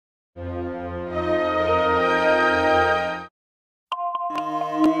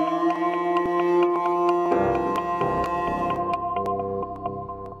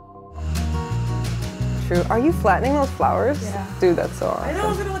through. Are you flattening those flowers? Yeah. Dude, that's so awesome. I know,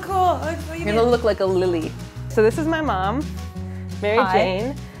 it's gonna look cool. You're gonna look like a lily. So this is my mom, Mary Hi.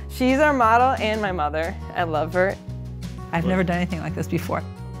 Jane. She's our model and my mother. I love her. I've never done anything like this before.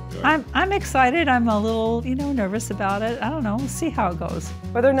 I'm excited. I'm a little, nervous about it. I don't know. We'll see how it goes.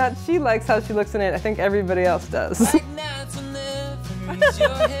 Whether or not she likes how she looks in it, I think everybody else does.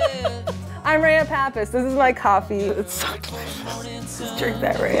 I'm Rhea Pappas. This is my coffee. It's so delicious. Just drink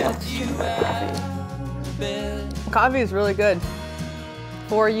that, Rhea. Coffee is really good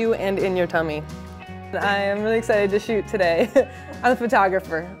for you and in your tummy. I am really excited to shoot today. I'm a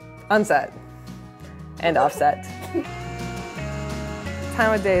photographer, on set and off set.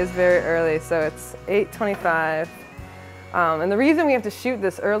 Time of day is very early, so it's 8:25. And the reason we have to shoot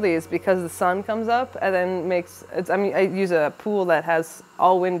this early is because the sun comes up and then I use a pool that has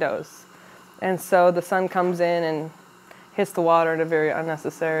all windows. And so the sun comes in and hits the water in a very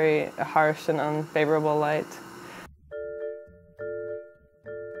unnecessary, harsh and unfavorable light.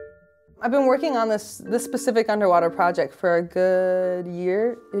 I've been working on this specific underwater project for a good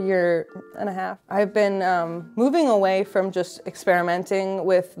year and a half. I've been moving away from just experimenting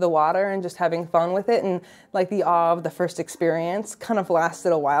with the water and just having fun with it, and like the awe of the first experience kind of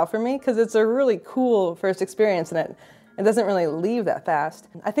lasted a while for me because it's a really cool first experience and it doesn't really leave that fast.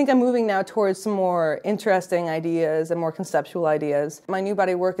 I think I'm moving now towards some more interesting ideas and more conceptual ideas. My new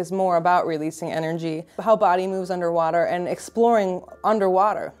body work is more about releasing energy, how body moves underwater, and exploring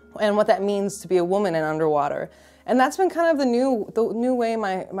underwater and what that means to be a woman in underwater. And that's been kind of the new way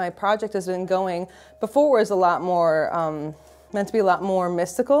my project has been going. Before it was a lot more, meant to be a lot more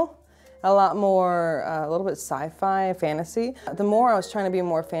mystical, a lot more, a little bit sci-fi, fantasy. The more I was trying to be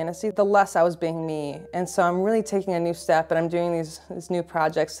more fantasy, the less I was being me. And so I'm really taking a new step, and I'm doing these new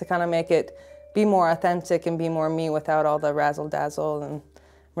projects to kind of make it be more authentic and be more me without all the razzle-dazzle, and I'm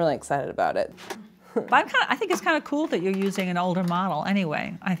really excited about it. But I think it's kind of cool that you're using an older model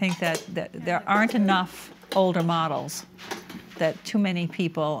anyway. I think that there aren't enough older models, that too many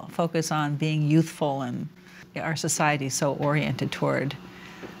people focus on being youthful, and our society is so oriented toward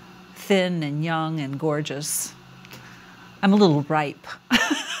thin and young and gorgeous. I'm a little ripe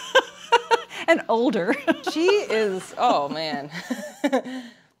and older. She is, oh man.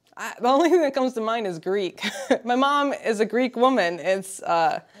 The only thing that comes to mind is Greek. My mom is a Greek woman.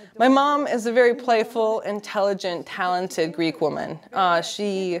 My mom is a very playful, intelligent, talented Greek woman.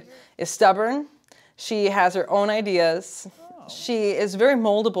 She is stubborn. She has her own ideas. She is very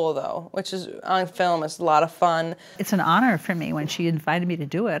moldable though, which is on film is a lot of fun. It's an honor for me when she invited me to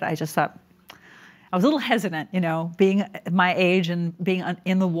do it. I just thought, I was a little hesitant, being my age and being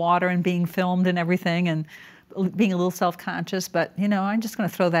in the water and being filmed and everything, and being a little self-conscious, but I'm just going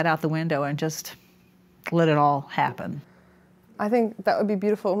to throw that out the window and just let it all happen. I think that would be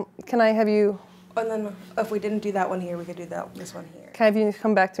beautiful. Can I have you? And then if we didn't do that one here, we could do this one here. Can I have you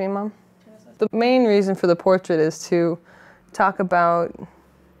come back to me, Mom? The main reason for the portrait is to talk about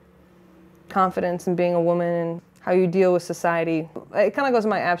confidence and being a woman and how you deal with society. It kind of goes to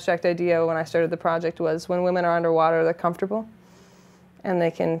my abstract idea when I started the project was when women are underwater, they're comfortable and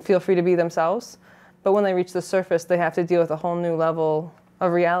they can feel free to be themselves. But when they reach the surface, they have to deal with a whole new level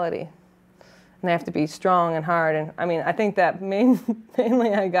of reality. And they have to be strong and hard. And I mean, I think that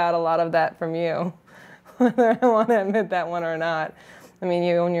mainly I got a lot of that from you, whether I want to admit that one or not. I mean,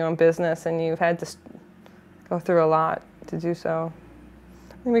 you own your own business and you've had to go through a lot to do so.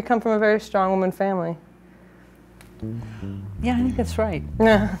 And we come from a very strong woman family. Yeah, I think that's right.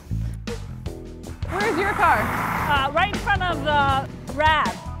 Yeah. Where's your car? Right in front of the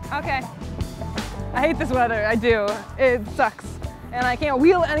RAV. Okay. I hate this weather, I do. It sucks. And I can't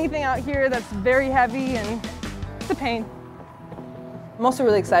wheel anything out here that's very heavy, and it's a pain. I'm also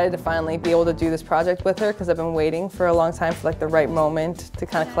really excited to finally be able to do this project with her because I've been waiting for a long time for like the right moment to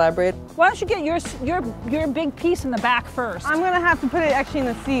kind of collaborate. Why don't you get your big piece in the back first? I'm gonna have to put it actually in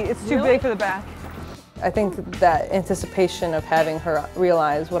the seat. It's too big for the back. I think that anticipation of having her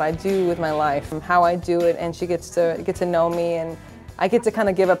realize what I do with my life, how I do it, and she gets to know me, and I get to kind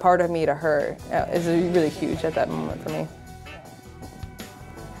of give a part of me to her is really huge at that moment for me.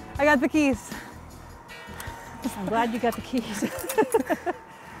 I got the keys. I'm glad you got the keys.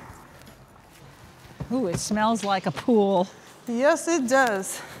 Ooh, it smells like a pool. Yes, it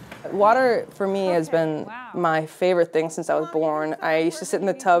does. Water for me has been my favorite thing since I was born. I used to sit in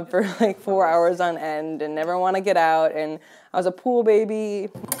the tub for like 4 hours on end and never want to get out, and I was a pool baby.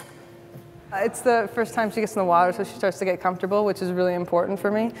 It's the first time she gets in the water, so she starts to get comfortable, which is really important for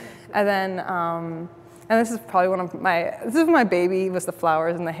me. And then, and this is probably this is my baby, was the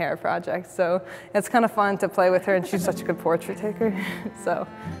flowers and the hair project. So it's kind of fun to play with her, and she's such a good portrait taker. So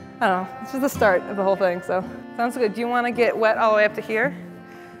I don't know, this is the start of the whole thing, so. Sounds good. Do you want to get wet all the way up to here?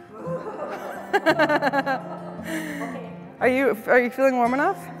 Are you feeling warm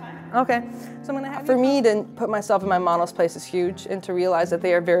enough? Okay. So I'm gonna have for me to put myself in my model's place is huge, and to realize that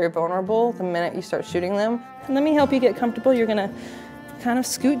they are very vulnerable the minute you start shooting them. And let me help you get comfortable. You're gonna kind of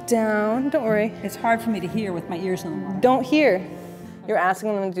scoot down. Don't worry. It's hard for me to hear with my ears in the water. Don't hear. You're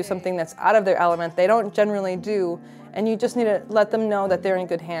asking them to do something that's out of their element. They don't generally do, and you just need to let them know that they're in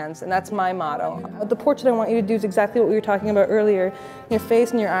good hands, and that's my motto. The portrait I want you to do is exactly what we were talking about earlier. Your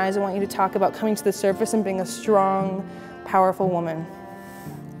face and your eyes, I want you to talk about coming to the surface and being a strong, powerful woman.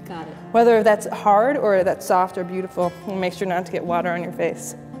 Got it. Whether that's hard or that's soft or beautiful, and make sure not to get water on your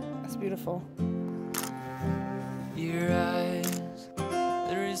face. That's beautiful. Your eyes,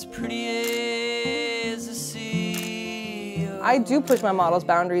 they're as pretty as the sea. I do push my models'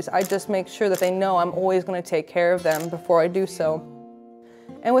 boundaries. I just make sure that they know I'm always going to take care of them before I do so.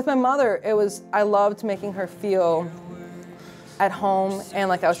 And with my mother, I loved making her feel at home and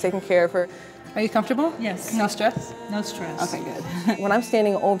like I was taking care of her. Are you comfortable? Yes. No stress? No stress. Okay, good. When I'm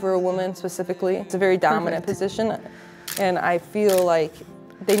standing over a woman specifically, it's a very dominant position, and I feel like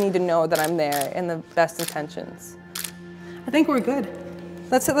they need to know that I'm there in the best intentions. I think we're good.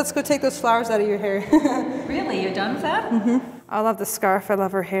 Let's go take those flowers out of your hair. Really? You're done with that? Mm-hmm. I love the scarf, I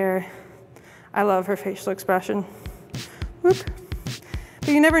love her hair. I love her facial expression. Whoop. But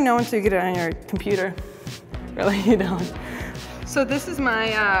you never know until you get it on your computer. Really, you don't. So this is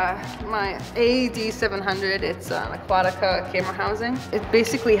my my AD700. It's an Aquatica camera housing. It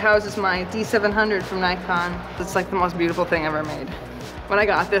basically houses my D700 from Nikon. It's like the most beautiful thing ever made. When I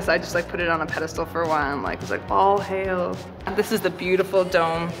got this, I just like put it on a pedestal for a while and like was like, all hail. And this is the beautiful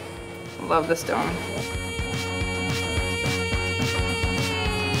dome. Love this dome.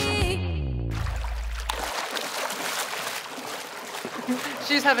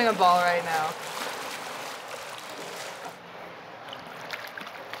 She's having a ball right now.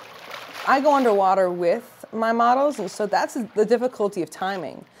 I go underwater with my models, and so that's the difficulty of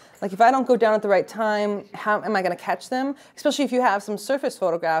timing. Like if I don't go down at the right time, how am I gonna catch them? Especially if you have some surface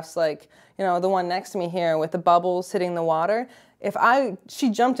photographs like, you know, the one next to me here with the bubbles hitting the water. She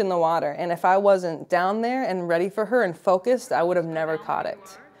jumped in the water, and if I wasn't down there and ready for her and focused, I would have never caught it.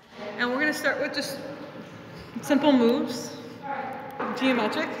 And we're gonna start with just simple moves.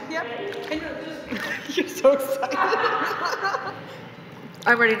 Geometric, yep. And you're so excited.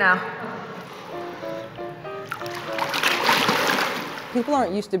 I'm ready now. People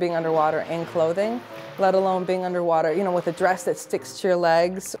aren't used to being underwater in clothing, let alone being underwater, you know, with a dress that sticks to your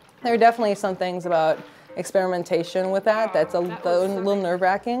legs. There are definitely some things about experimentation with that's a little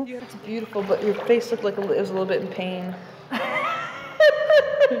nerve-wracking. It's beautiful, but your face looked like it was a little bit in pain.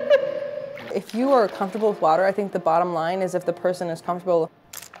 If you are comfortable with water, I think the bottom line is if the person is comfortable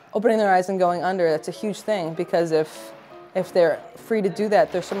opening their eyes and going under, that's a huge thing, because if they're free to do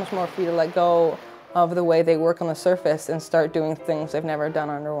that, they're so much more free to let go of the way they work on the surface and start doing things they've never done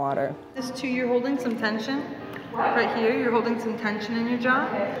underwater. This too, you're holding some tension. Right here, you're holding some tension in your jaw.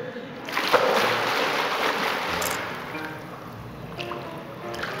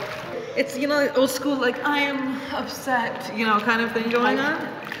 It's, you know, old school, like, I am upset, you know, kind of thing going on.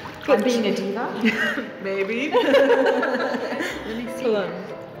 I'm being a diva? Maybe. Let me see. Hold on.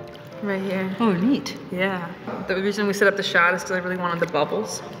 Right here. Oh, neat. Yeah. The reason we set up the shot is because I really wanted the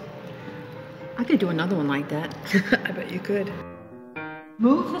bubbles. I could do another one like that. I bet you could.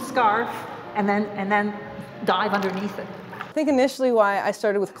 Move the scarf and then dive underneath it. I think initially why I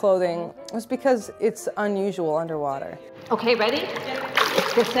started with clothing was because it's unusual underwater. Okay, ready?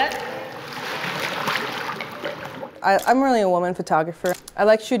 Get set. I'm really a woman photographer. I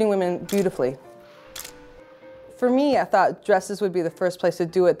like shooting women beautifully. For me, I thought dresses would be the first place to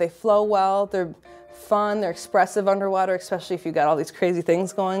do it. They flow well, they're fun, they're expressive underwater, especially if you've got all these crazy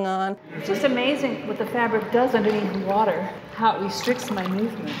things going on. It's just amazing what the fabric does underneath the water, how it restricts my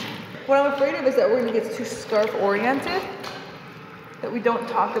movement. What I'm afraid of is that we're gonna get too scarf oriented, that we don't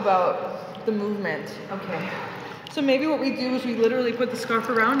talk about the movement. Okay. So maybe what we do is we literally put the scarf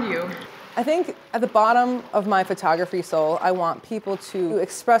around you. I think at the bottom of my photography soul, I want people to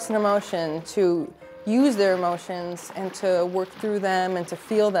express an emotion, to use their emotions, and to work through them and to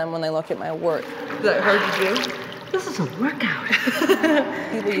feel them when they look at my work. Is that hard to do? This is a workout.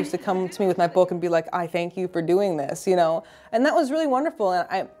 People used to come to me with my book and be like, I thank you for doing this, you know? And that was really wonderful.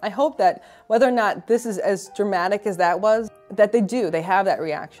 And I hope that whether or not this is as dramatic as that was, that they have that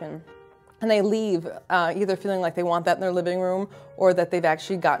reaction. And they leave either feeling like they want that in their living room or that they've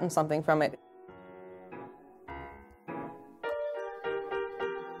actually gotten something from it.